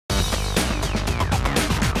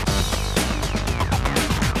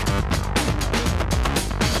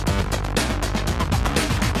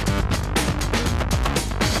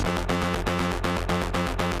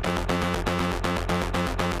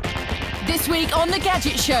week on The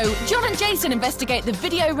Gadget Show, John and Jason investigate the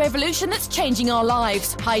video revolution that's changing our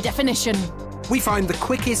lives, high definition. We find the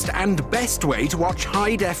quickest and best way to watch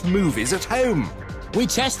high-def movies at home. We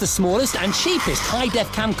test the smallest and cheapest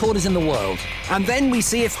high-def camcorders in the world. And then we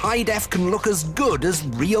see if high-def can look as good as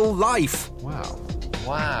real life.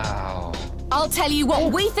 Wow. I'll tell you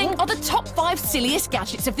what we think are the top 5 silliest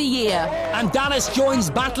gadgets of the year. And Dallas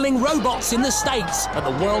joins battling robots in the States at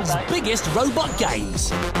the world's biggest robot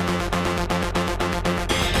games.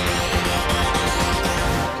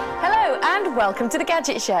 Hello and welcome to The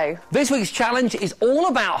Gadget Show. This week's challenge is all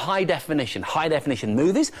about high definition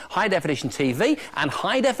movies, high definition TV and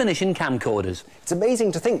high definition camcorders. It's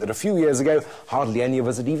amazing to think that a few years ago, hardly any of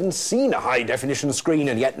us had even seen a high-definition screen,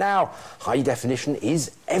 and yet now, high definition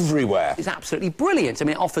is everywhere. It's absolutely brilliant. I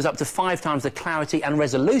mean, it offers up to 5 times the clarity and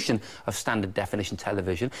resolution of standard definition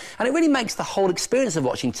television, and it really makes the whole experience of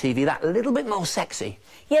watching TV that little bit more sexy.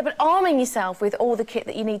 Yeah, but arming yourself with all the kit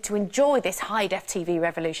that you need to enjoy this high-def TV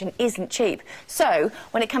revolution isn't cheap. So,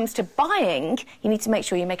 when it comes to buying, you need to make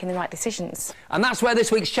sure you're making the right decisions. And that's where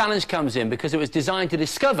this week's challenge comes in, because it was designed to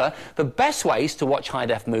discover the best ways to watch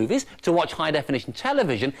high-def movies, to watch high-definition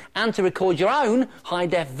television, and to record your own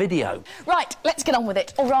high-def video. Right, let's get on with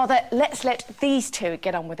it. Or rather, let's let these two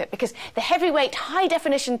get on with it, because the heavyweight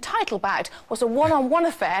high-definition title bout was a one-on-one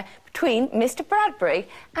affair between Mr. Bradbury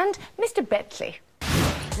and Mr. Bentley.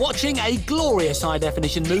 Watching a glorious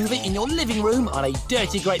high-definition movie in your living room on a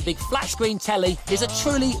dirty, great big flat-screen telly is a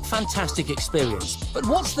truly fantastic experience. But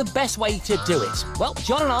what's the best way to do it? Well,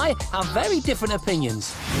 John and I have very different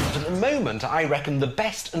opinions. At the moment, I reckon the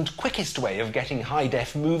best and quickest way of getting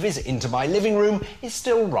high-def movies into my living room is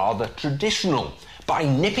still rather traditional, by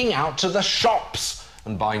nipping out to the shops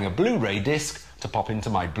and buying a Blu-ray disc to pop into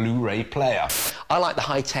my Blu-ray player. I like the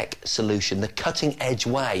high-tech solution, the cutting-edge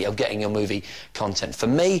way of getting your movie content. For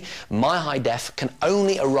me, my high-def can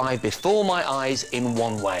only arrive before my eyes in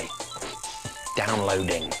one way: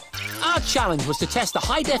 downloading. Our challenge was to test the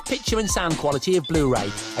high-def picture and sound quality of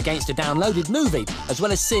Blu-ray against a downloaded movie, as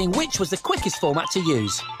well as seeing which was the quickest format to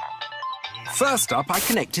use. First up, I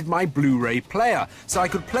connected my Blu-ray player so I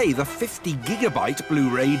could play the 50-gigabyte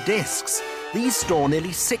Blu-ray discs. These store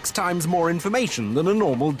nearly 6 times more information than a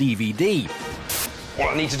normal DVD. All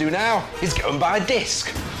I need to do now is go and buy a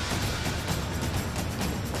disc.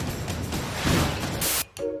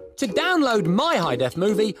 To download my high-def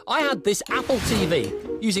movie, I had this Apple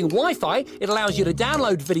TV. Using Wi-Fi, it allows you to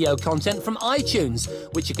download video content from iTunes,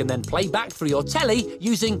 which you can then play back through your telly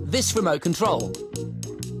using this remote control.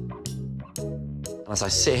 As I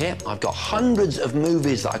sit here, I've got hundreds of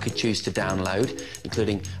movies that I could choose to download,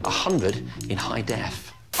 including 100 in high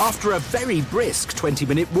def. After a very brisk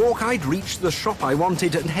 20-minute walk, I'd reached the shop I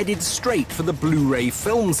wanted and headed straight for the Blu-ray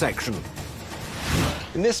film section.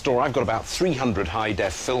 In this store, I've got about 300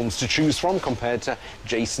 high-def films to choose from compared to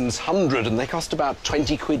Jason's 100, and they cost about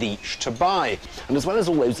 20 quid each to buy. And as well as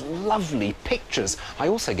all those lovely pictures, I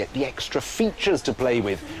also get the extra features to play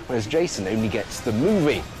with, whereas Jason only gets the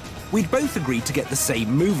movie. We'd both agreed to get the same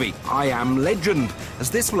movie, I Am Legend, as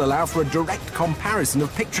this will allow for a direct comparison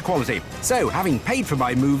of picture quality. So, having paid for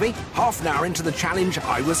my movie, half an hour into the challenge,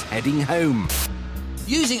 I was heading home.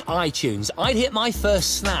 Using iTunes, I'd hit my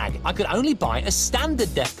first snag. I could only buy a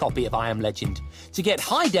standard def copy of I Am Legend. To get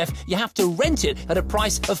high def, you have to rent it at a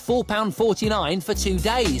price of £4.49 for 2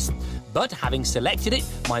 days. But having selected it,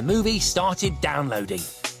 my movie started downloading.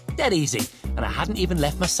 Dead easy, and I hadn't even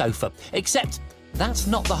left my sofa, except that's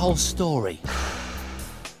not the whole story.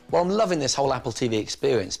 Well, I'm loving this whole Apple TV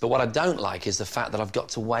experience, but what I don't like is the fact that I've got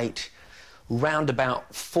to wait round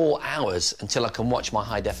about 4 hours until I can watch my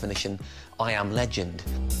high-definition I Am Legend.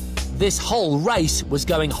 This whole race was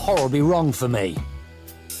going horribly wrong for me.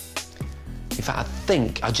 In fact, I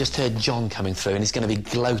think I just heard John coming through, and he's going to be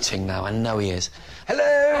gloating now. I know he is.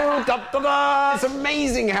 Hello! Da-da-da! It's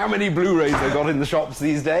amazing how many Blu-rays they've got in the shops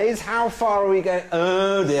these days. How far are we going?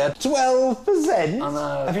 Oh dear, 12%? I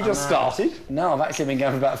know. Have you just started? No, I've actually been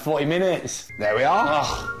going for about 40 minutes. There we are.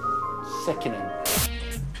 Oh, sickening.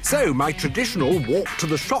 So, my traditional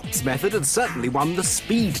walk-to-the-shops method had certainly won the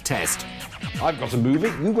speed test. I've got a movie,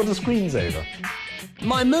 you've got a screensaver.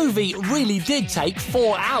 My movie really did take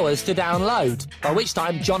 4 hours to download, by which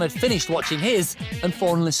time John had finished watching his and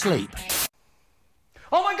fallen asleep.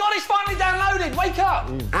 Oh my God, it's finally downloaded! Wake up!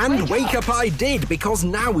 And wake up I did, because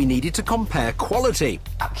now we needed to compare quality.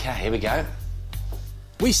 OK, here we go.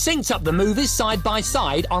 We synced up the movies side by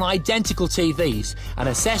side on identical TVs and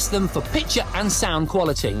assessed them for picture and sound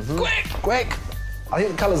quality. Quick! I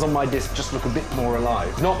think the colours on my disc just look a bit more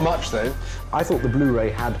alive. Not much, though. I thought the Blu-ray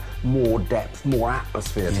had more depth, more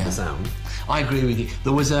atmosphere to the sound. I agree with you.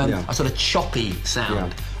 There was a sort of choppy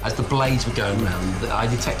sound as the blades were going round that I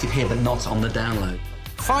detected here, but not on the download.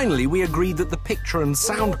 Finally, we agreed that the picture and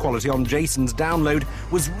sound quality on Jason's download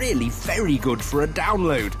was really very good for a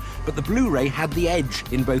download, but the Blu-ray had the edge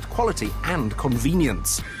in both quality and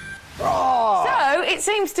convenience. So, it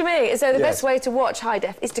seems to me as though the best way to watch high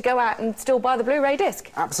def is to go out and still buy the Blu-ray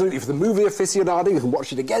disc. Absolutely. For the movie aficionado, you can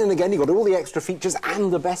watch it again and again. You've got all the extra features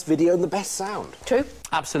and the best video and the best sound. True.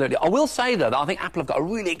 Absolutely. I will say, though, that I think Apple have got a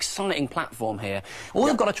really exciting platform here. All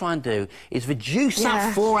they've got to try and do is reduce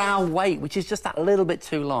that 4-hour wait, which is just that little bit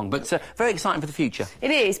too long. But very exciting for the future.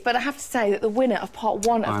 It is, but I have to say that the winner of part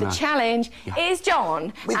 1 of the challenge is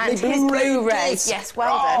John With and the his Blu-ray Blu-ray. Yes,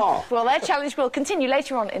 well done. Well, their challenge will continue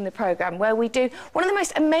later on in the programme, where we do one of the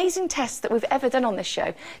most amazing tests that we've ever done on this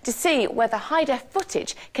show to see whether high-def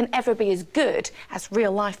footage can ever be as good as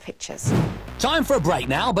real-life pictures. Time for a break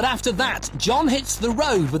now, but after that, John hits the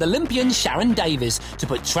road with Olympian Sharon Davies to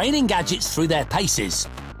put training gadgets through their paces.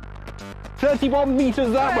 31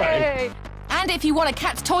 metres that way. And if you want a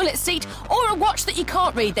cat's toilet seat or a watch that you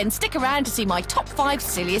can't read, then stick around to see my top 5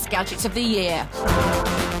 silliest gadgets of the year.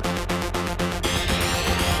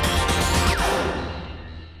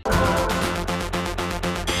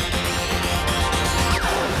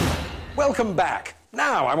 Welcome back.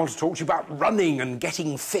 Now I want to talk to you about running and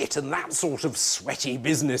getting fit and that sort of sweaty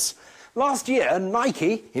business. Last year,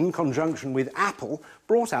 Nike, in conjunction with Apple,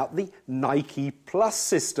 brought out the Nike Plus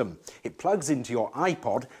system. It plugs into your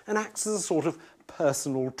iPod and acts as a sort of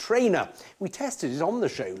personal trainer. We tested it on the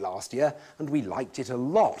show last year and we liked it a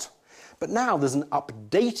lot. But now there's an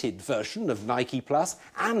updated version of Nike Plus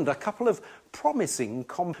and a couple of promising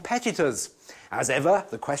competitors. As ever,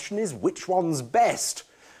 the question is, which one's best?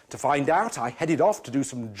 To find out, I headed off to do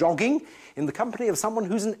some jogging in the company of someone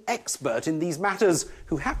who's an expert in these matters,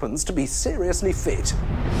 who happens to be seriously fit.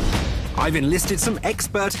 I've enlisted some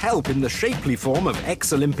expert help in the shapely form of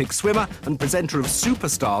ex-Olympic swimmer and presenter of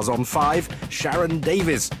Superstars on 5, Sharon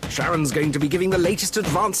Davies. Sharon's going to be giving the latest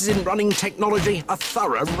advances in running technology a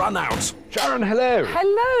thorough run-out. Sharon, hello.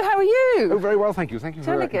 Hello, how are you? Oh, very well, thank you. Thank you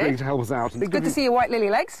for agreeing to help us out. It's good to see your white lily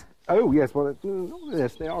legs. Oh, yes, well,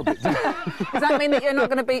 yes, they are a bit. Does that mean that you're not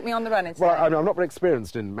going to beat me on the running today? Well, I'm not very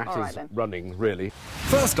experienced in matters running, really.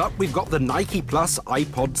 First up, we've got the Nike Plus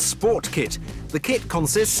iPod Sport Kit. The kit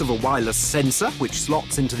consists of a wireless sensor, which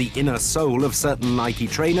slots into the inner sole of certain Nike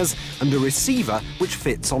trainers, and a receiver, which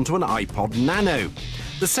fits onto an iPod Nano.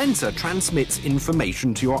 The sensor transmits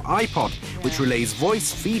information to your iPod, which relays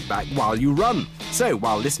voice feedback while you run. So,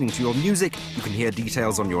 while listening to your music, you can hear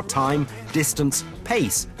details on your time, distance,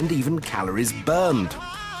 pace, and even calories burned.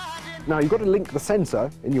 Now, you've got to link the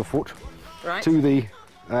sensor in your foot to the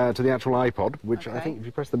actual iPod, which I think if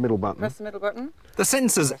you press the middle button... Press the middle button. The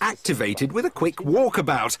sensor's activated with a quick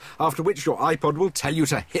walkabout, after which your iPod will tell you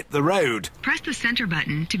to hit the road. Press the center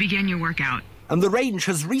button to begin your workout. And the range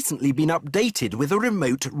has recently been updated with a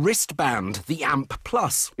remote wristband, the AMP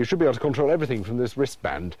Plus. You should be able to control everything from this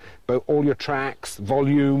wristband, both all your tracks,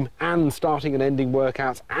 volume, and starting and ending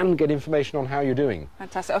workouts, and get information on how you're doing.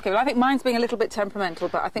 Fantastic. OK, well, I think mine's being a little bit temperamental,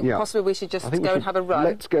 but I think possibly we should just go and have a run.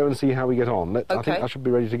 Let's go and see how we get on. I think I should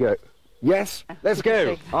be ready to go. Yes, let's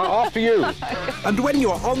go. After you. And when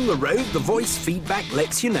you're on the road, the voice feedback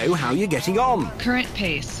lets you know how you're getting on. Current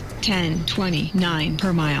pace, 10, 20, 9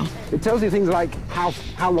 per mile. It tells you things like how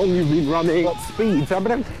long you've been running, what speed.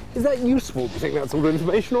 But is that useful, do you think, that sort of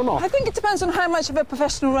information or not? I think it depends on how much of a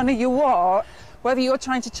professional runner you are. Whether you're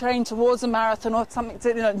trying to train towards a marathon or something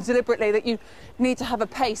deliberately that you need to have a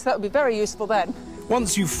pace, that would be very useful then.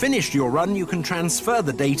 Once you've finished your run, you can transfer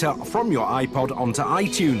the data from your iPod onto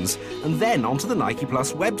iTunes and then onto the Nike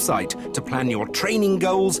Plus website to plan your training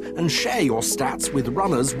goals and share your stats with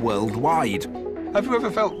runners worldwide. Have you ever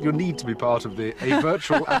felt your need to be part of a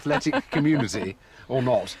virtual athletic community or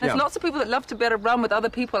not? There's lots of people that love to be able to run with other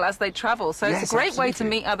people as they travel, so it's a great way to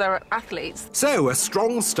meet other athletes. So, a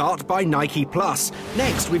strong start by Nike Plus.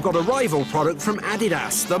 Next, we've got a rival product from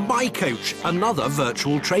Adidas, the MyCoach, another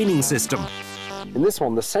virtual training system. In this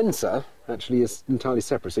one, the sensor actually is entirely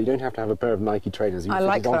separate, so you don't have to have a pair of Nike trainers. You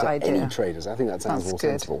can fit it onto any trainers. I think that sounds more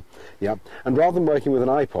sensible. Yeah. And rather than working with an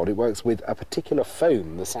iPod, it works with a particular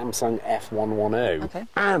phone, the Samsung F110. Okay.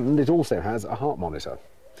 And it also has a heart monitor,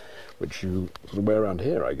 which you sort of wear around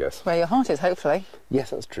here, I guess. Where your heart is, hopefully. Yes,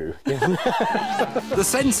 that's true. Yeah. The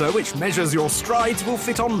sensor, which measures your strides, will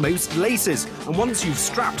fit on most laces. And once you've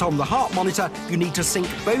strapped on the heart monitor, you need to sync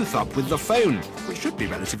both up with the phone, which should be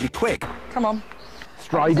relatively quick. Come on.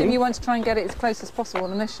 Striding. You want to try and get it as close as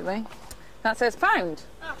possible initially. That says found.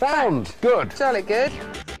 Found. Good. Jolly good.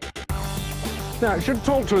 Now, it should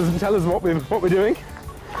talk to us and tell us what we're doing.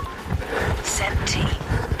 70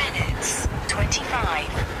 minutes, 25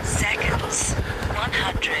 seconds,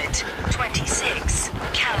 126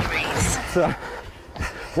 calories. So,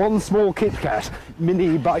 one small Kit Kat,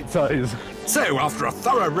 mini bite size. So, after a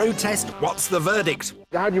thorough road test, what's the verdict?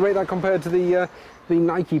 How do you rate that compared to the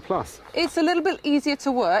Nike Plus? It's a little bit easier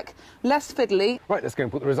to work, less fiddly. Right, let's go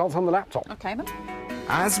and put the results on the laptop. OK, then.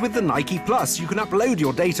 As with the Nike Plus, you can upload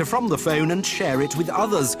your data from the phone and share it with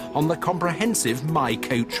others on the comprehensive My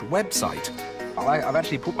Coach website. Oh, I've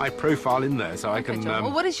actually put my profile in there so I can...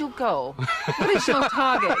 Well, what is your goal? What is your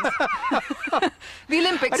target? The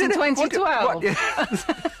Olympics in 2012. The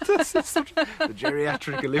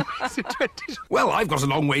geriatric Olympics in 2012. Well, I've got a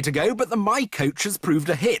long way to go, but the My Coach has proved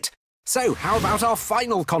a hit. So, how about our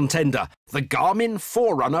final contender, the Garmin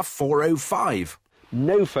Forerunner 405?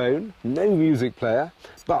 No phone, no music player,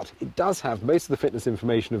 but it does have most of the fitness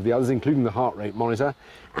information of the others, including the heart rate monitor,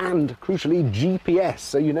 and, crucially, GPS,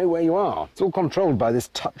 so you know where you are. It's all controlled by this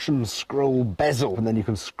touch and scroll bezel, and then you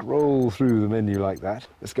can scroll through the menu like that.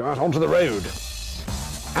 Let's go out onto the road.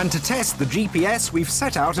 And to test the GPS, we've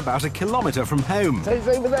set out about 1 kilometre from home. So it's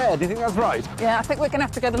over there, do you think that's right? Yeah, I think we're going to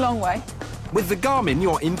have to go the long way. With the Garmin,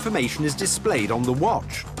 your information is displayed on the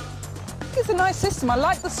watch. It's a nice system. I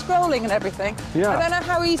like the scrolling and everything. Yeah. I don't know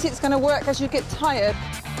how easy it's going to work as you get tired.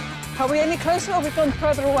 Are we any closer or have we gone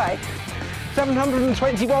further away?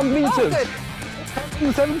 721 metres. Oh, good.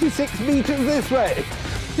 176 metres this way.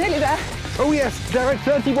 Nearly there. Oh, yes, direct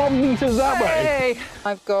 31 metres that way.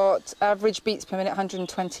 I've got average beats per minute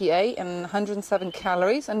 128 and 107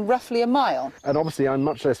 calories and roughly a mile. And obviously I'm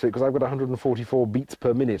much less fit because I've got 144 beats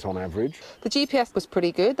per minute on average. The GPS was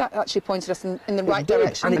pretty good. That actually pointed us in the right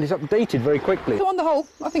direction. And it's updated very quickly. So on the whole,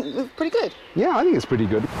 I think it was pretty good. Yeah, I think it's pretty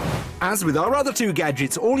good. As with our other two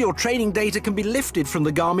gadgets, all your training data can be lifted from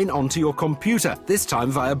the Garmin onto your computer, this time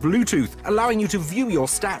via Bluetooth, allowing you to view your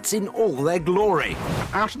stats in all their glory.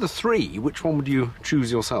 Out of the three, which one would you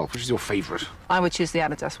choose yourself? Which is your favourite? I would choose the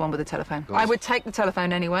Adidas one with the telephone. Nice. I would take the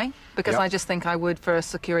telephone anyway, because Yep. I just think I would for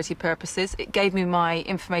security purposes. It gave me my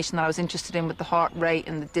information that I was interested in with the heart rate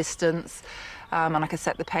and the distance, and I could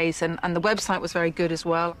set the pace, and the website was very good as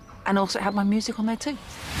well. And also it had my music on there too.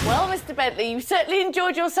 Well, Mr. Bentley, you certainly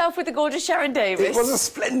enjoyed yourself with the gorgeous Sharon Davis. It was a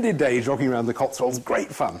splendid day jogging around the Cotswolds. Great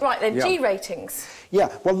fun. Right then, Yeah. G ratings.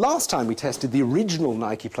 Yeah, well, last time we tested the original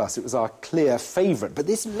Nike Plus, it was our clear favourite, but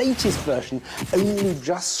this latest version only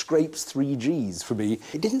just scrapes 3 Gs for me.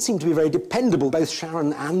 It didn't seem to be very dependable. Both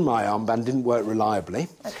Sharon and my armband didn't work reliably.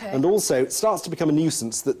 Okay. And also, it starts to become a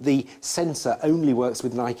nuisance that the sensor only works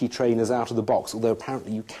with Nike trainers out of the box, although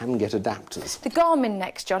apparently you can get adapters. The Garmin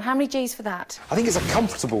next, John. How many Gs for that? I think it's a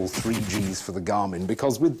comfortable 3 Gs for the Garmin,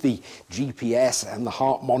 because with the GPS and the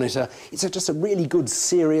heart monitor, it's just a really good,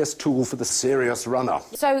 serious tool for the serious runner.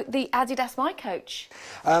 So, the Adidas My Coach.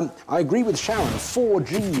 I agree with Sharon, 4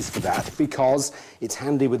 Gs for that, because it's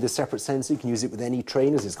handy with the separate sensor. You can use it with any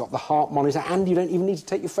trainers. It's got the heart monitor, and you don't even need to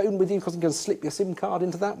take your phone with you because you can slip your SIM card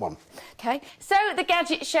into that one. OK, so the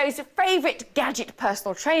Gadget Show's favourite Gadget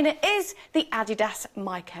personal trainer is the Adidas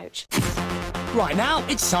My Coach. Right now,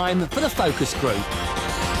 it's time for the focus group.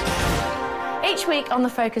 Each week on the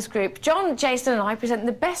focus group, John, Jason and I present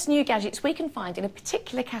the best new gadgets we can find in a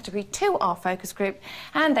particular category to our focus group,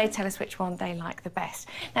 and they tell us which one they like the best.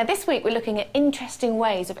 Now, this week we're looking at interesting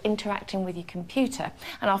ways of interacting with your computer,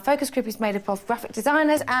 and our focus group is made up of graphic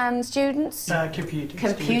designers and students.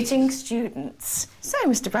 Computing students. So,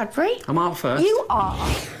 Mr. Bradbury. I'm out first. You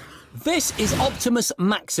are. This is Optimus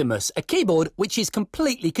Maximus, a keyboard which is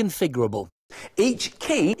completely configurable. Each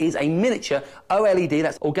key is a miniature OLED,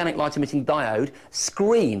 that's organic light emitting diode,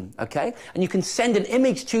 screen, OK? And you can send an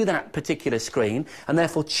image to that particular screen and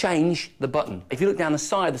therefore change the button. If you look down the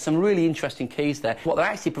side, there's some really interesting keys there. What they're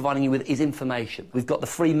actually providing you with is information. We've got the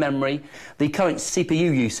free memory, the current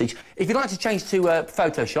CPU usage. If you'd like to change to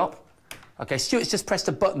Photoshop, OK, Stuart's just pressed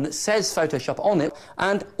a button that says Photoshop on it,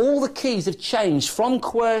 and all the keys have changed from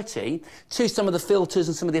QWERTY to some of the filters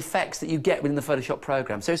and some of the effects that you get within the Photoshop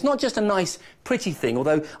program. So it's not just a nice, pretty thing,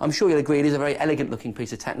 although I'm sure you'll agree it is a very elegant-looking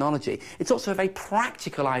piece of technology. It's also a very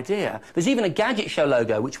practical idea. There's even a Gadget Show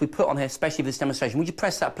logo, which we put on here especially for this demonstration. Would you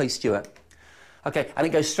press that, please, Stuart? OK, and it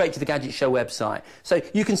goes straight to the Gadget Show website. So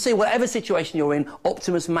you can see whatever situation you're in,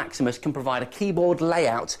 Optimus Maximus can provide a keyboard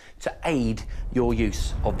layout to aid your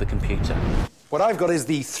use of the computer. What I've got is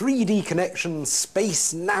the 3D Connection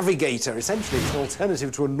Space Navigator. Essentially, it's an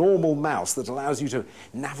alternative to a normal mouse that allows you to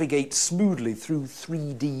navigate smoothly through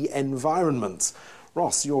 3D environments.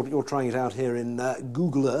 Ross, you're trying it out here in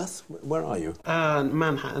Google Earth. Where are you?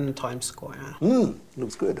 Manhattan, Times Square.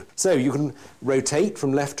 Looks good. So you can rotate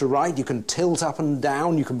from left to right, you can tilt up and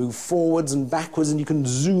down, you can move forwards and backwards, and you can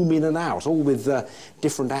zoom in and out, all with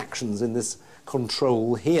different actions in this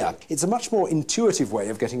control here. It's a much more intuitive way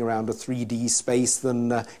of getting around a 3D space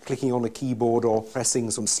than clicking on a keyboard or pressing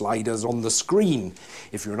some sliders on the screen.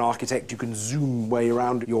 If you're an architect, you can zoom way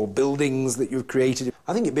around your buildings that you've created.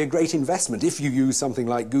 I think it'd be a great investment if you use something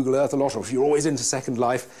like Google Earth a lot, or if you're always into Second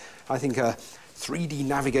Life. I think a 3D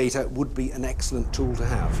navigator would be an excellent tool to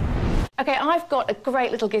have. OK, I've got a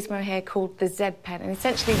great little gizmo here called the Z Pen, and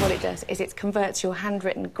essentially what it does is it converts your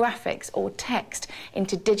handwritten graphics or text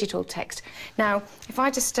into digital text. Now, if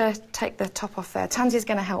I just take the top off there, Tansy's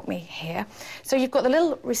going to help me here. So you've got the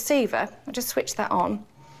little receiver. I'll just switch that on,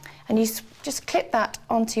 and you just clip that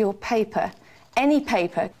onto your paper, any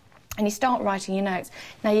paper, and you start writing your notes.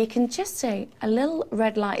 Now, you can just see a little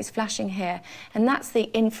red light is flashing here, and that's the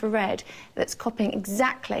infrared that's copying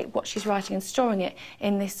exactly what she's writing and storing it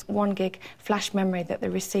in this 1 gig flash memory that the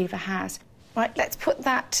receiver has. Right, let's put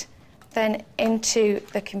that then into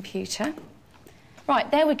the computer. Right,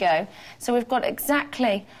 there we go. So we've got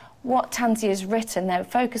exactly what Tansy has written there.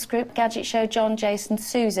 Focus group, Gadget Show, John, Jason,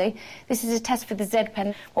 Susie. This is a test for the Z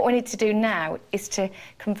Pen. What we need to do now is to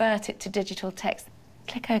convert it to digital text.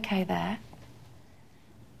 Click OK there,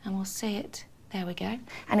 and we'll see it. There we go.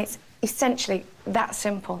 And it's essentially that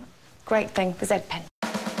simple. Great thing, the Z Pen.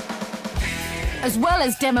 As well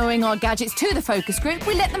as demoing our gadgets to the focus group,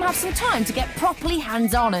 we let them have some time to get properly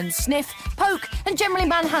hands-on and sniff, poke and generally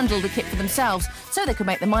manhandle the kit for themselves, so they could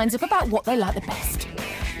make their minds up about what they like the best.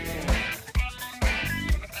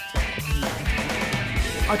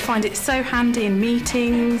 I'd find it so handy in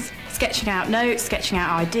meetings, sketching out notes, sketching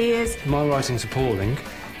out ideas. My writing's appalling,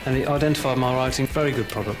 and it identified my writing. Very good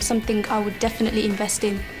product. Something I would definitely invest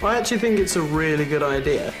in. I actually think it's a really good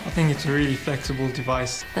idea. I think it's a really flexible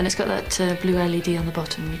device. Then it's got that blue LED on the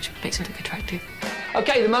bottom, which makes it look attractive.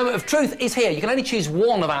 OK, the moment of truth is here. You can only choose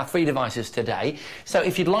one of our 3 devices today. So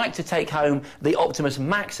if you'd like to take home the Optimus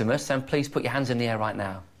Maximus, then please put your hands in the air right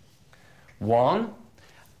now. 1,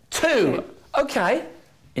 2. OK.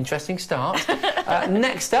 Interesting start.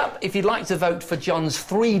 Next up, if you'd like to vote for John's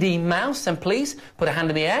 3D mouse, then please put a hand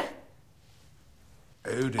in the air.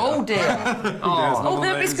 Oh dear. Oh dear. Oh,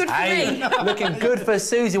 that was good for me. Looking good for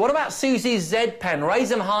Susie. What about Susie's Z Pen? Raise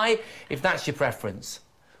them high if that's your preference.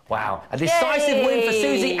 Wow. A decisive win for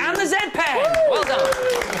Susie and the Z Pen. Woo! Well done.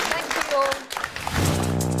 Thank you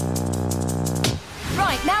all.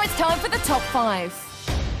 Right, now it's time for the top 5.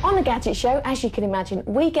 On the Gadget Show, as you can imagine,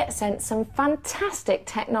 we get sent some fantastic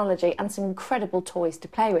technology and some incredible toys to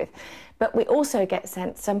play with. But we also get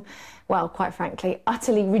sent some, well, quite frankly,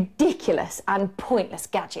 utterly ridiculous and pointless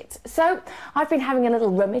gadgets. So I've been having a little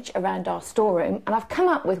rummage around our storeroom, and I've come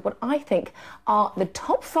up with what I think are the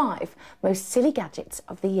top 5 most silly gadgets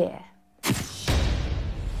of the year.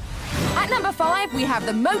 At number 5, we have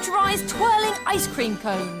the motorised twirling ice cream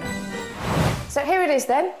cone. So here it is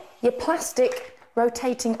then, your plastic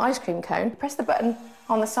rotating ice cream cone. Press the button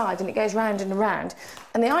on the side and it goes round and around.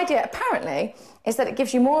 And the idea, apparently, is that it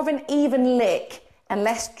gives you more of an even lick and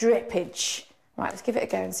less drippage. Right, let's give it a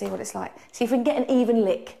go and see what it's like. See if we can get an even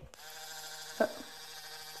lick.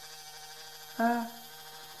 Oh,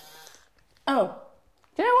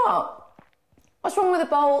 do you know what? What's wrong with a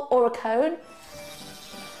bowl or a cone?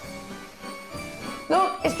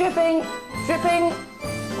 Look, it's dripping, dripping.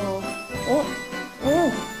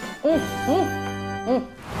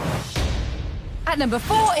 At number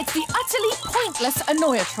 4, it's the utterly pointless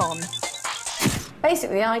Annoyatron.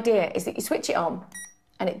 Basically, the idea is that you switch it on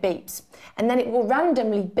and it beeps, and then it will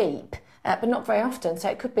randomly beep, but not very often, so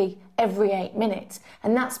it could be every 8 minutes,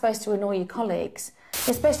 and that's supposed to annoy your colleagues.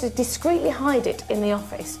 You're supposed to discreetly hide it in the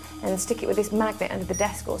office and stick it with this magnet under the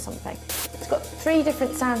desk or something. It's got 3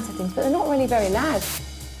 different sound settings, but they're not really very loud.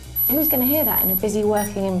 Who's going to hear that in a busy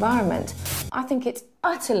working environment? I think it's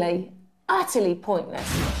utterly pointless.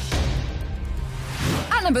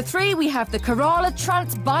 At number 3, we have the Kerala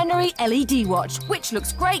Trans Binary LED watch, which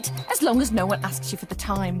looks great as long as no one asks you for the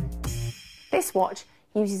time. This watch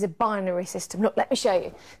uses a binary system. Look, let me show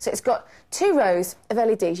you. So it's got 2 rows of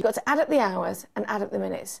LEDs. You've got to add up the hours and add up the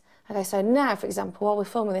minutes. OK, so now, for example, while we're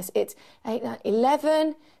filming this, it's 8, 9,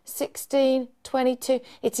 11, 16, 22...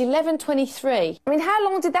 It's 11:23. I mean, how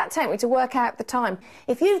long did that take me to work out the time?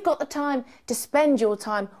 If you've got the time to spend your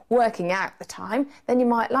time working out the time, then you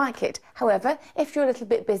might like it. However, if you're a little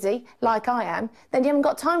bit busy, like I am, then you haven't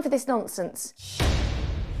got time for this nonsense.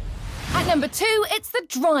 At number 2, it's the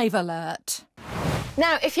Drive Alert.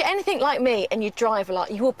 Now, if you're anything like me and you drive a lot,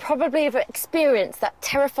 you will probably have experienced that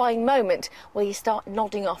terrifying moment where you start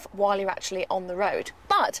nodding off while you're actually on the road.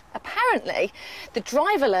 But apparently, the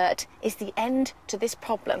drive alert is the end to this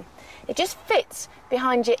problem. It just fits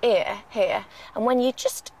behind your ear here, and when you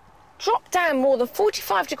just drop down more than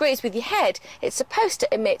 45 degrees with your head, it's supposed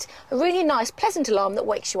to emit a really nice, pleasant alarm that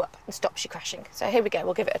wakes you up and stops you crashing. So here we go,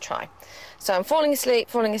 we'll give it a try. So I'm falling asleep,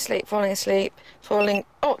 falling asleep, falling asleep, falling...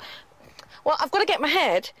 Oh, well, I've got to get my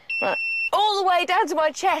head right all the way down to my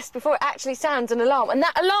chest before it actually sounds an alarm. And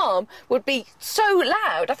that alarm would be so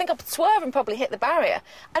loud, I think I'd swerve and probably hit the barrier.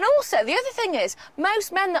 And also, the other thing is,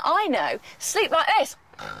 most men that I know sleep like this.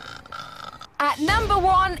 At number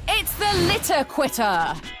 1, it's the litter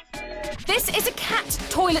quitter. This is a cat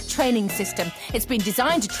toilet training system. It's been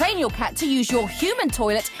designed to train your cat to use your human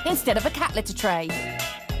toilet instead of a cat litter tray.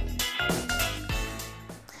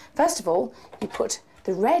 First of all, you put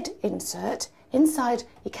the red insert inside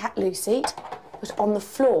your cat loo seat, but on the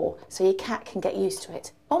floor so your cat can get used to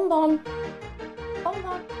it. Bon Bon, Bon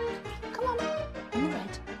Bon, come on, on the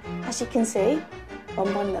red. As you can see,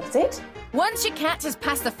 Bon Bon loves it. Once your cat has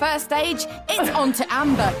passed the first stage, it's on to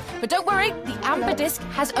amber. But don't worry, the amber disc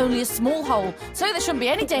has only a small hole, so there shouldn't be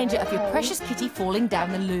any danger of your precious kitty falling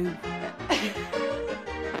down the loo.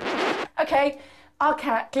 OK, our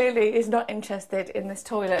cat clearly is not interested in this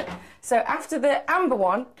toilet. So after the amber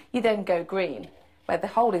one, you then go green, where the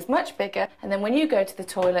hole is much bigger, and then when you go to the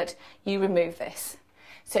toilet, you remove this.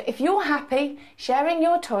 So if you're happy sharing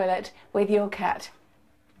your toilet with your cat,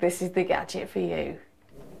 this is the gadget for you.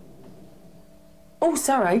 Oh,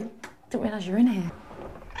 sorry. Didn't realise you were in here.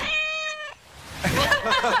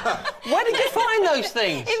 Where did you find those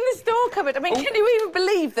things? In the store cupboard. I mean, can you even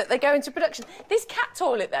believe that they go into production? This cat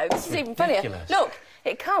toilet, though, this is even funnier. Look,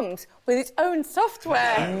 it comes with its own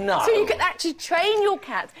software. No. So you can actually train your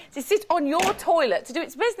cat to sit on your toilet to do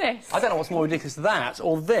its business. I don't know what's more ridiculous than that,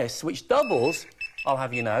 or this, which doubles, I'll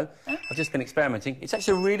have you know, I've just been experimenting, it's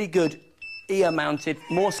actually a really good ear-mounted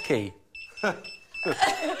Morse key.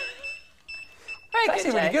 Very It's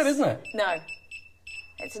actually really good, isn't it? No.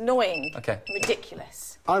 It's annoying. OK.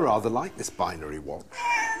 Ridiculous. I rather like this binary watch.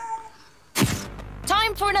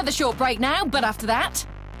 Time for another short break now, but after that...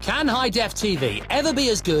 Can high-def TV ever be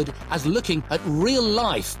as good as looking at real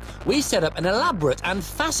life? We set up an elaborate and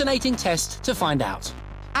fascinating test to find out.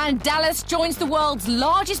 And Dallas joins the world's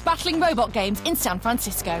largest battling robot games in San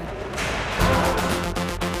Francisco.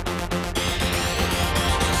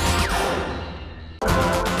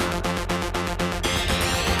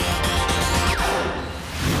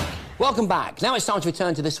 Welcome back. Now it's time to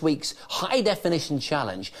return to this week's high-definition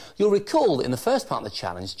challenge. You'll recall that in the first part of the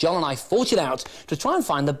challenge, John and I fought it out to try and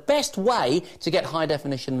find the best way to get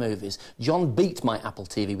high-definition movies. John beat my Apple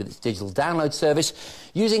TV with its digital download service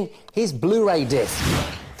using his Blu-ray disc.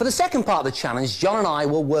 For the second part of the challenge, John and I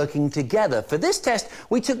were working together. For this test,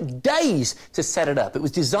 we took days to set it up. It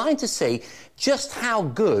was designed to see just how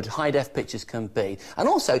good high-def pictures can be, and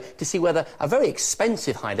also to see whether a very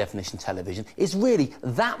expensive high-definition television is really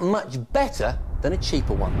that much better than a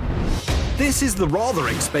cheaper one. This is the rather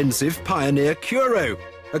expensive Pioneer Curo.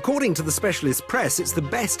 According to the specialist press, it's the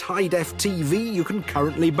best high-def TV you can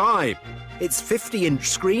currently buy. Its 50-inch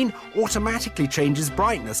screen automatically changes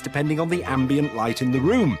brightness depending on the ambient light in the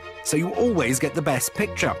room, so you always get the best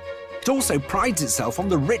picture. It also prides itself on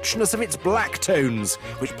the richness of its black tones,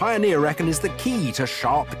 which Pioneer reckon is the key to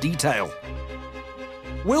sharp detail.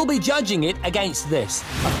 We'll be judging it against this,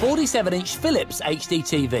 a 47-inch Philips HD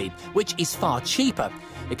TV, which is far cheaper.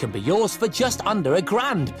 It can be yours for just under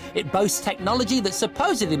 £1,000. It boasts technology that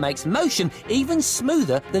supposedly makes motion even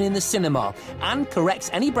smoother than in the cinema and corrects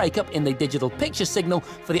any breakup in the digital picture signal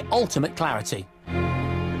for the ultimate clarity.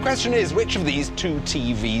 The question is, which of these two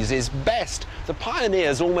TVs is best? The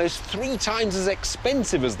Pioneer's almost 3 times as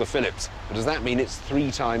expensive as the Philips, but does that mean it's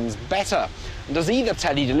 3 times better? And does either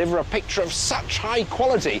telly deliver a picture of such high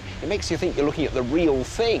quality it makes you think you're looking at the real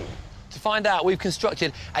thing? To find out, we've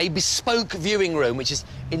constructed a bespoke viewing room, which is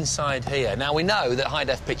inside here. Now, we know that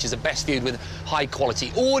high-def pictures are best viewed with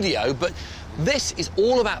high-quality audio, but this is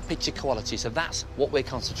all about picture quality, so that's what we're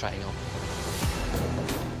concentrating on.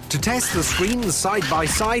 To test the screens side by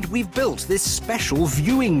side, we've built this special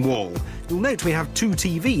viewing wall. You'll note we have 2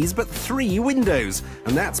 TVs, but 3 windows,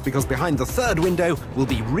 and that's because behind the 3rd window will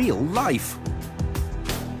be real life.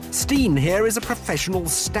 Steen here is a professional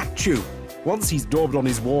statue. Once he's daubed on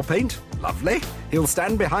his war paint, lovely, he'll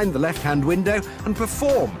stand behind the left-hand window and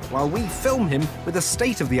perform while we film him with a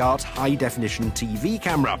state-of-the-art high-definition TV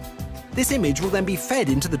camera. This image will then be fed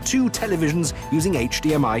into the 2 televisions using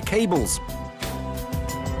HDMI cables.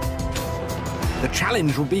 The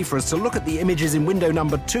challenge will be for us to look at the images in window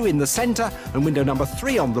number 2 in the centre and window number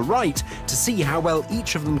 3 on the right to see how well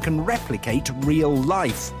each of them can replicate real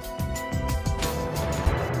life.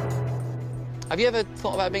 Have you ever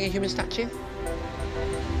thought about being a human statue?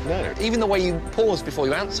 No. Even the way you paused before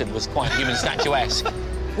you answered was quite human statuesque.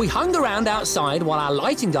 We hung around outside while our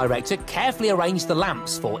lighting director carefully arranged the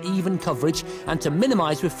lamps for even coverage and to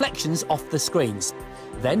minimise reflections off the screens.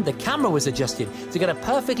 Then the camera was adjusted to get a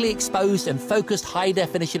perfectly exposed and focused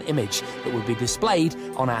high-definition image that would be displayed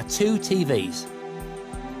on our 2 TVs.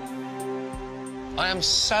 I am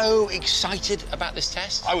so excited about this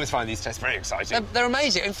test. I always find these tests very exciting. They're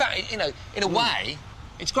amazing. In fact, you know, in a way,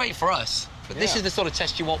 it's great for us. But this is the sort of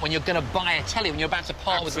test you want when you're going to buy a telly, when you're about to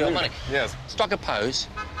part with real money. Yes. Strike a pose.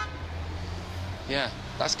 Yeah,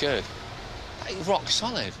 that's good. That is rock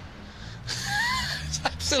solid. It's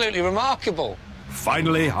absolutely remarkable.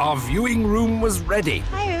 Finally, our viewing room was ready.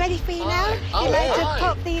 Hi, we're ready for you now. Oh, You'd like to hi.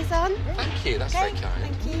 pop these on? Thank you, that's very kind.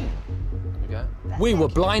 Thank you. There we go. We were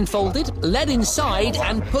blindfolded, led inside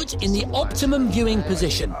and put in the optimum viewing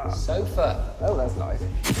position. Sofa. Oh, that's nice.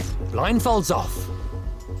 Blindfolds off.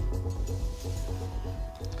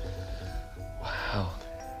 Wow,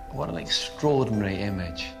 what an extraordinary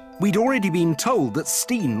image. We'd already been told that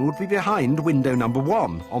Steen would be behind window number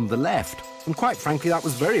 1 on the left. And quite frankly, that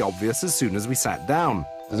was very obvious as soon as we sat down.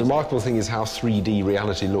 The remarkable thing is how 3D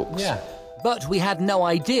reality looks. Yeah. But we had no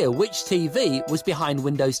idea which TV was behind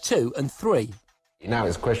windows 2 and 3. Now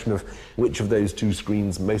it's a question of which of those 2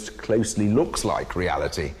 screens most closely looks like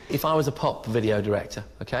reality. If I was a pop video director,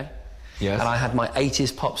 OK? Yes. And I had my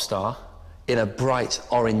 80s pop star in a bright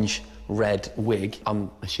orange-red wig,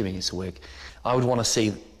 I'm assuming it's a wig, I would want to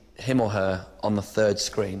see him or her on the 3rd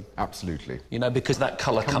screen. Absolutely. You know, because that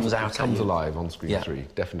colour comes out. It comes alive on screen Yeah. 3,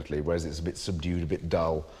 definitely, whereas it's a bit subdued, a bit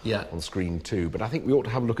dull Yeah. on screen 2. But I think we ought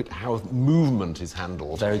to have a look at how movement is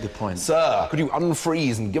handled. Very good point. Sir, could you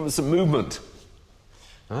unfreeze and give us some movement?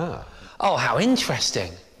 Ah. Oh, how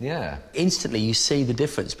interesting. Yeah. Instantly you see the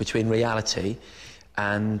difference between reality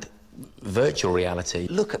and virtual reality.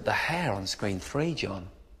 Look at the hair on screen 3, John.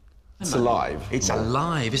 It's alive. It's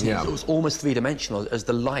alive, isn't Yeah. it? It's almost three-dimensional as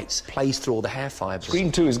the light plays through all the hair fibres.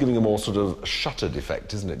 Screen 2 is giving a more sort of shuttered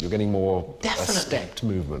effect, isn't it? You're getting more Definitely. stepped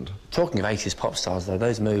movement. Talking of 80s pop stars, though,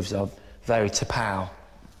 those moves are very T'Pau.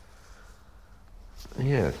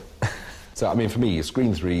 Yeah. So, I mean, for me,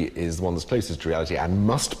 screen 3 is the one that's closest to reality and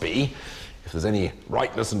must be, if there's any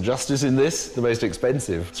rightness and justice in this, the most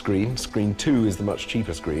expensive screen. Screen 2 is the much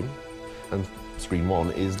cheaper screen, and screen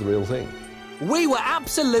 1 is the real thing. We were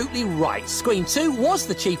absolutely right. Screen 2 was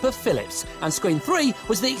the cheaper Philips, and Screen 3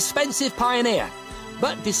 was the expensive Pioneer.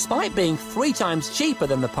 But despite being 3 times cheaper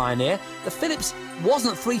than the Pioneer, the Philips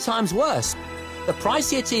wasn't 3 times worse. The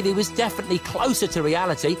pricier TV was definitely closer to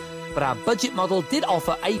reality, but our budget model did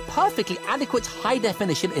offer a perfectly adequate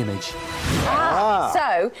high-definition image.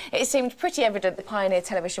 So, it seemed pretty evident the Pioneer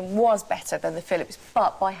television was better than the Philips,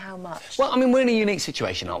 but by how much? Well, I mean, we're in a unique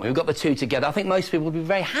situation, aren't we? We've got the 2 together. I think most people would be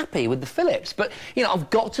very happy with the Philips. But, you know, I've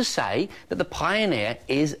got to say that the Pioneer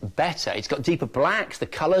is better. It's got deeper blacks, the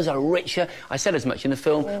colours are richer. I said as much in the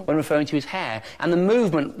film when referring to his hair. And the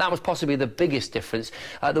movement, that was possibly the biggest difference.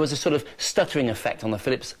 There was a sort of stuttering effect on the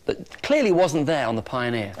Philips that clearly wasn't there on the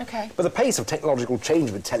Pioneer. OK. But the pace of technological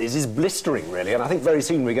change with tellies is blistering, really, and I think very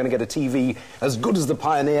soon we're going to get a TV as good as the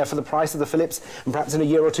Pioneer for the price of the Philips, and perhaps in a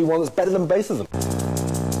year or 2 one that's better than both of them.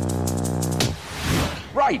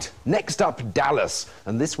 Right, next up, Dallas.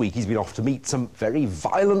 And this week he's been off to meet some very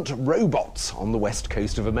violent robots on the west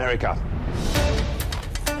coast of America.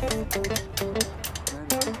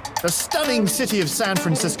 The stunning city of San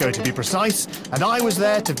Francisco, to be precise, and I was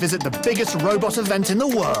there to visit the biggest robot event in the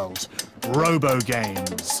world, Robo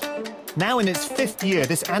Games. Now in its 5th year,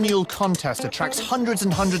 this annual contest attracts hundreds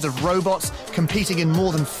and hundreds of robots competing in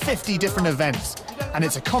more than 50 different events. And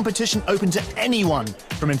it's a competition open to anyone,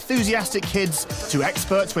 from enthusiastic kids to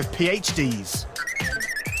experts with PhDs.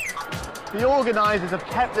 The organisers have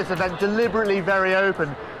kept this event deliberately very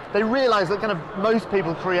open. They realise that kind of most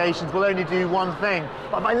people's creations will only do one thing,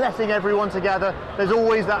 but by letting everyone together, there's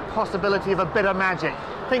always that possibility of a bit of magic.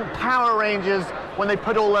 Think Power Rangers when they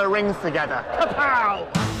put all their rings together. Kapow!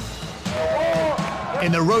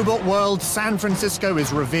 In the robot world, San Francisco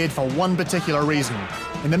is revered for one particular reason.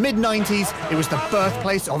 In the mid-90s, it was the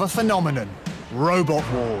birthplace of a phenomenon, Robot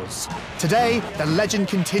Wars. Today, the legend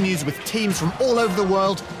continues with teams from all over the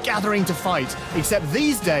world gathering to fight, except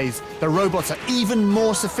these days, the robots are even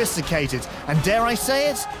more sophisticated, and dare I say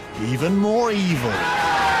it, even more evil.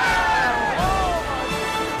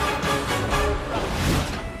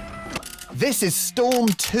 This This is Storm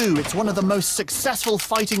 2. It's one of the most successful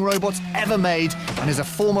fighting robots ever made and is a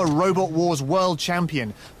former Robot Wars world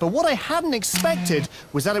champion. But what I hadn't expected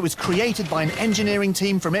was that it was created by an engineering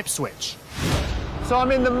team from Ipswich. So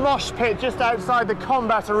I'm in the mosh pit just outside the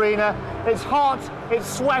combat arena. It's hot,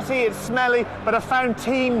 it's sweaty, it's smelly, but I found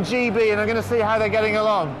Team GB and I'm going to see how they're getting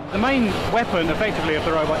along. The main weapon, effectively, of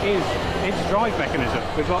the robot is its drive mechanism.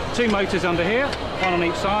 We've got 2 motors under here, one on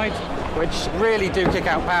each side, which really do kick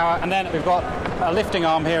out power, and then we've got a lifting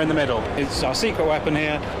arm here in the middle. It's our secret weapon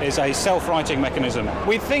here is a self-righting mechanism.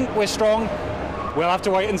 We think we're strong. We'll have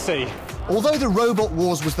to wait and see. Although the Robot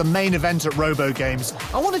Wars was the main event at Robo Games,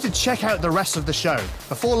 I wanted to check out the rest of the show.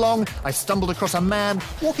 Before long, I stumbled across a man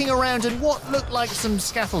walking around in what looked like some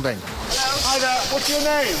scaffolding. Hello. Hi there, what's your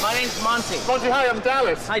name? My name's Monty. Monty, hi, I'm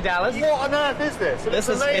Dallas. Hi, Dallas. What on earth is this?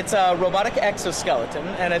 It's a robotic exoskeleton,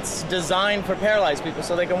 and it's designed for paralyzed people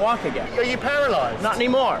so they can walk again. Are you paralyzed? Not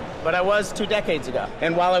anymore, but I was 2 decades ago.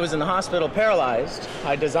 And while I was in the hospital paralyzed,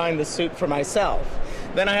 I designed the suit for myself.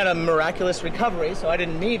 Then I had a miraculous recovery, so I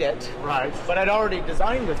didn't need it. Right. But I'd already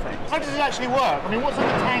designed the thing. How does it actually work? I mean, what's in the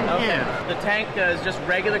tank here? The tank is just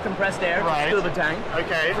regular compressed air, right. Scuba tank.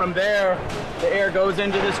 Okay. From there, the air goes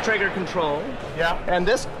into this trigger control. Yeah. And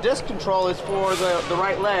this control is for the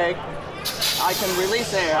right leg. I can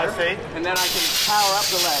release air. I see. And then I can power up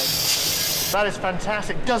the leg. That is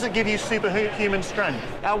fantastic. Does it give you superhuman strength?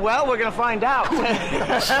 Well, we're going to find out.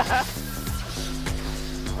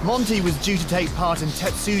 Monty was due to take part in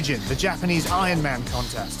Tetsujin, the Japanese Iron Man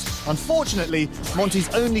contest. Unfortunately, Monty's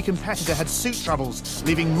only competitor had suit troubles,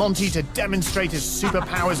 leaving Monty to demonstrate his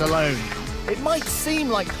superpowers alone. It might seem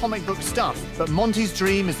like comic book stuff, but Monty's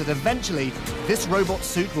dream is that eventually this robot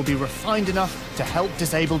suit will be refined enough to help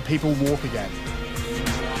disabled people walk again.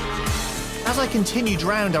 As I continued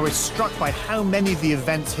round, I was struck by how many of the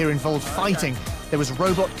events here involved fighting. There was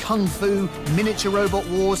robot kung fu, miniature robot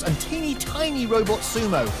wars, and teeny tiny robot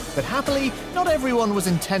sumo. But happily, not everyone was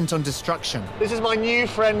intent on destruction. This is my new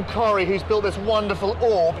friend Corey, who's built this wonderful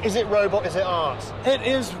orb. Is it robot? Is it art? It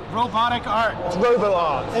is robotic art. It's robo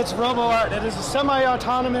art. It's robo art. It is a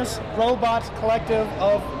semi-autonomous robot collective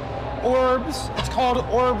of orbs. It's called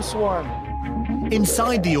Orb Swarm.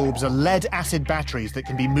 Inside the orbs are lead-acid batteries that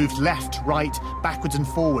can be moved left, right, backwards and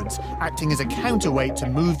forwards, acting as a counterweight to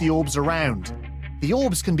move the orbs around. The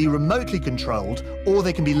orbs can be remotely controlled, or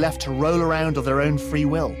they can be left to roll around of their own free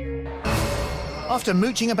will. After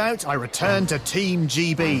mooching about, I returned to Team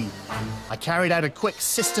GB. I carried out a quick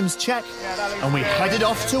systems check, and we headed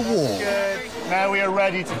off to war. Good. Now we are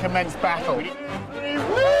ready to commence battle.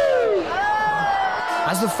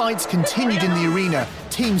 As the fights continued in the arena,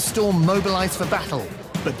 Team Storm mobilized for battle,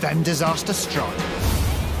 but then disaster struck.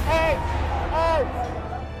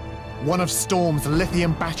 One of Storm's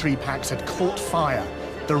lithium battery packs had caught fire.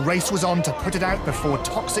 The race was on to put it out before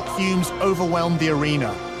toxic fumes overwhelmed the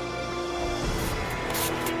arena.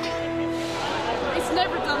 It's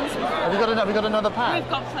never done this before. Have you got another pack? We've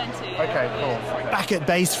got plenty. Okay, cool. Back at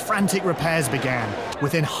base, frantic repairs began.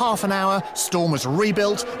 Within half an hour, Storm was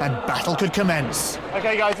rebuilt and battle could commence.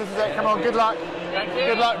 Okay, guys, this is it. Come on, good luck.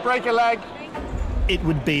 Good luck. Break a leg. It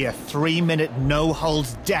would be a 3-minute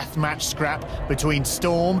no-holds deathmatch scrap between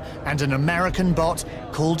Storm and an American bot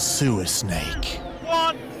called Sewer Snake.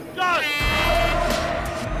 1, go!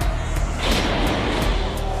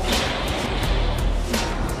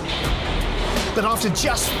 But after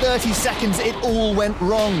just 30 seconds, it all went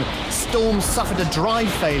wrong. Storm suffered a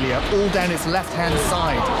drive failure all down its left-hand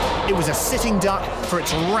side. It was a sitting duck for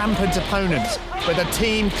its rampant opponent, but the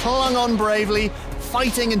team clung on bravely,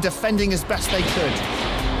 fighting and defending as best they could.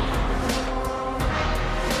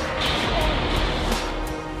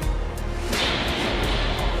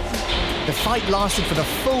 The fight lasted for the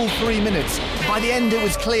full 3 minutes. By the end, it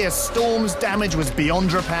was clear Storm's damage was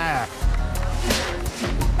beyond repair.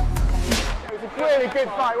 Really good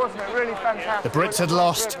fight, wasn't it? Really fantastic. The Brits had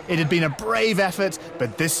lost. It had been a brave effort,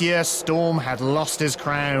 but this year Storm had lost his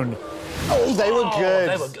crown. Oh, they were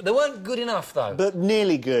good. They weren't good enough, though. But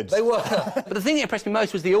nearly good. They were. But the thing that impressed me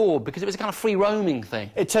most was the orb, because it was a kind of free roaming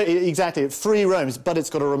thing. Exactly, it free roams, but it's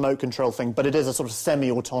got a remote control thing, but it is a sort of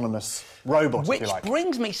semi-autonomous robot, Which if you like.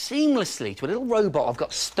 brings me seamlessly to a little robot I've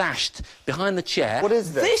got stashed behind the chair. What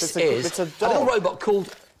is this? This is a little robot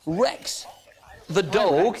called Rex. the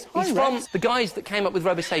dog. Hi, He's Rex. from the guys that came up with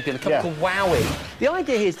RoboSapien, a company called Wowie. The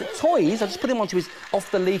idea here is that toys, I just put him onto his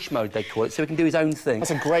off-the-leash mode, they call it, so he can do his own thing.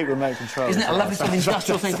 That's a great remote control. Isn't it a lovely sort of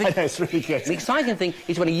industrial thing? I know, it's really good. The exciting thing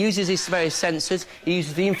is when he uses his various sensors, he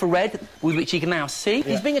uses the infrared, with which he can now see.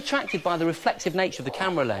 He's being attracted by the reflective nature of the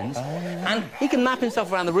camera lens, and he can map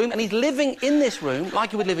himself around the room, and he's living in this room,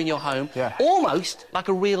 like you would live in your home, almost like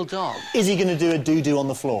a real dog. Is he going to do a doo-doo on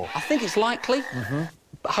the floor? I think it's likely,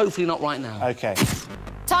 but hopefully not right now. OK.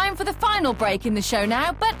 Time for the final break in the show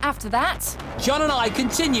now, but after that... John and I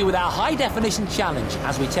continue with our high-definition challenge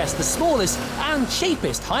as we test the smallest and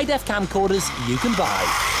cheapest high-def camcorders you can buy.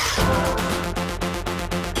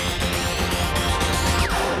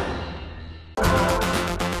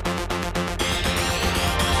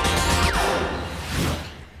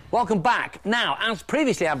 Welcome back. Now, as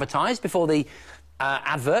previously advertised before the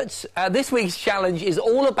adverts, this week's challenge is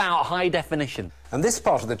all about high definition. And this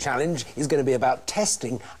part of the challenge is going to be about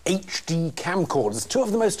testing HD camcorders, two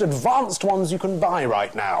of the most advanced ones you can buy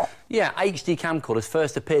right now. Yeah, HD camcorders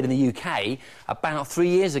first appeared in the UK about 3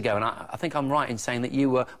 years ago, and I think I'm right in saying that you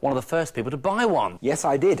were one of the first people to buy one. Yes,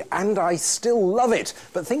 I did, and I still love it.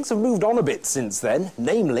 But things have moved on a bit since then.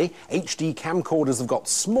 Namely, HD camcorders have got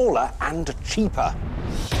smaller and cheaper.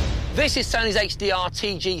 This is Sony's HDR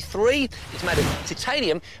TG3. It's made of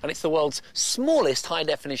titanium, and it's the world's smallest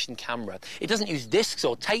high-definition camera. It doesn't use discs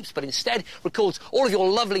or tapes, but instead records all of your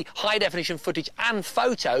lovely high-definition footage and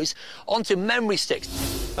photos onto memory sticks.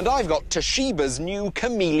 And I've got Toshiba's new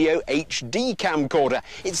Camilio HD camcorder.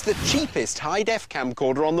 It's the cheapest high-def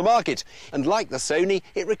camcorder on the market. And like the Sony,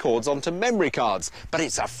 it records onto memory cards, but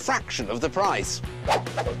it's a fraction of the price.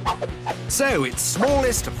 So, it's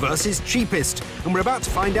smallest versus cheapest, and we're about to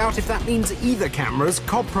find out if that means either camera's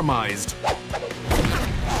compromised.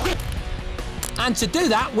 And to do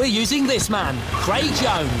that, we're using this man, Craig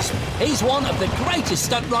Jones. He's one of the greatest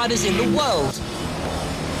stunt riders in the world.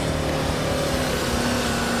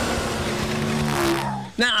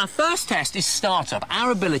 Now, our first test is startup,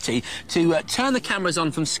 our ability to turn the cameras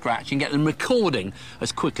on from scratch and get them recording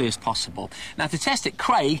as quickly as possible. Now, to test it,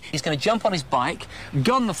 Craig is going to jump on his bike,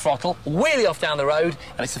 gun the throttle, wheelie off down the road,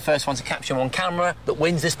 and it's the first one to capture him on camera that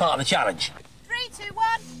wins this part of the challenge. 3, 2,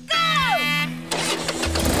 1, go!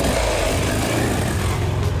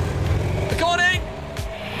 Recording!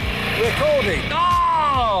 Recording!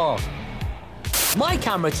 Oh! My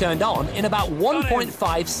camera turned on in about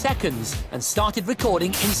 1.5 seconds and started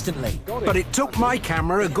recording instantly. But it took my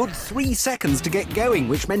camera a good 3 seconds to get going,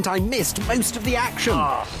 which meant I missed most of the action.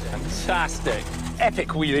 Oh, fantastic. Epic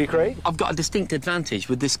wheelie, Craig. I've got a distinct advantage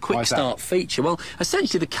with this quick start feature. Well,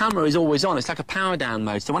 essentially the camera is always on. It's like a power down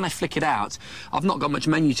mode. So when I flick it out, I've not got much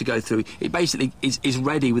menu to go through. It basically is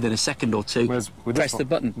ready within a second or two. Whereas with press the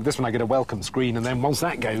button. With this one I get a welcome screen, and then once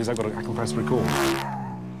that goes, I can press record.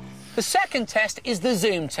 The second test is the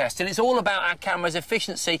zoom test, and it's all about our camera's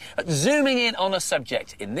efficiency at zooming in on a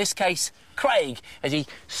subject. In this case, Craig, as he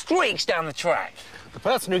streaks down the track. The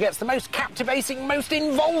person who gets the most captivating, most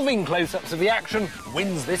involving close-ups of the action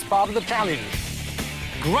wins this part of the challenge.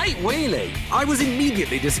 Great wheelie. I was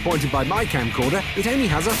immediately disappointed by my camcorder. It only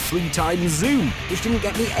has a 3x zoom, which didn't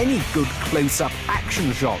get me any good close-up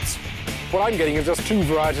action shots. What I'm getting is just two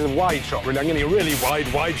varieties of wide shot, really. I'm getting a really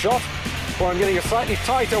wide shot, or I'm getting a slightly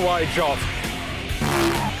tighter wide shot.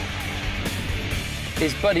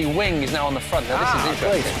 His buddy Wing is now on the front. Now, this is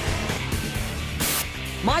interesting. Great.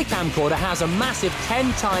 My camcorder has a massive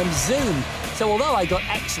 10x zoom, so although I got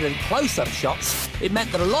excellent close-up shots, it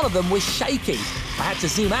meant that a lot of them was shaky. I had to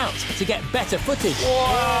zoom out to get better footage.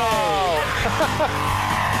 Whoa!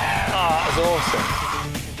 That was awesome.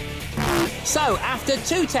 So, after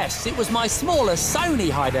 2 tests, it was my smaller Sony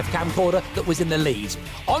high-def camcorder that was in the lead.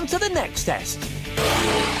 On to the next test.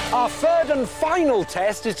 Our third and final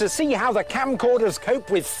test is to see how the camcorders cope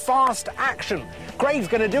with fast action. Craig's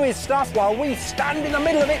going to do his stuff while we stand in the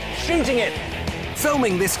middle of it, shooting it.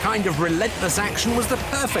 Filming this kind of relentless action was the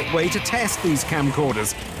perfect way to test these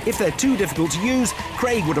camcorders. If they're too difficult to use,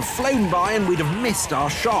 Craig would have flown by and we'd have missed our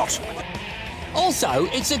shot. Also,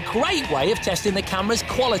 it's a great way of testing the camera's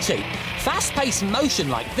quality. Fast-paced motion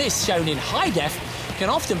like this, shown in high def, can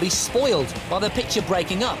often be spoiled by the picture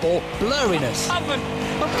breaking up or blurriness. I'm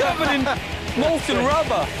covered in molten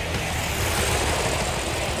rubber.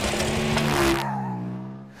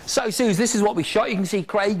 So, Suze, this is what we shot. You can see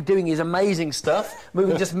Craig doing his amazing stuff,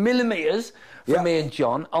 moving just millimetres from me and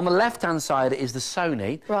John. On the left-hand side is the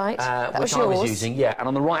Sony, right, which I was using, and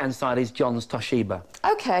on the right-hand side is John's Toshiba.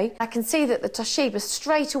 OK, I can see that the Toshiba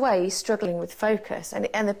straight away is struggling with focus,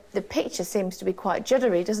 and the picture seems to be quite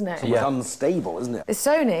juddery, doesn't it? It's unstable, isn't it? The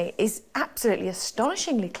Sony is absolutely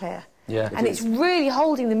astonishingly clear. Yeah. And it's really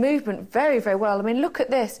holding the movement very, very well. I mean, look at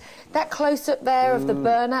this. That close-up there of the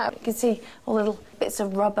burnout. You can see all the little bits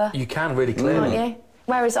of rubber. You can really clearly. Can't you?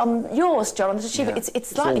 Whereas on yours, John, on the Toshiba, it's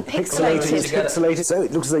slightly pixelated. It's pixelated, so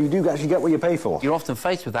it looks as though you do actually get what you pay for. You're often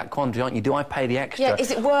faced with that quandary, aren't you? Do I pay the extra? Yeah,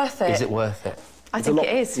 is it worth it? Is it worth it? I think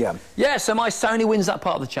it is. Yeah. Yeah, so my Sony wins that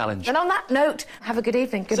part of the challenge. And on that note, have a good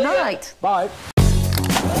evening. Good See ya. night. Bye.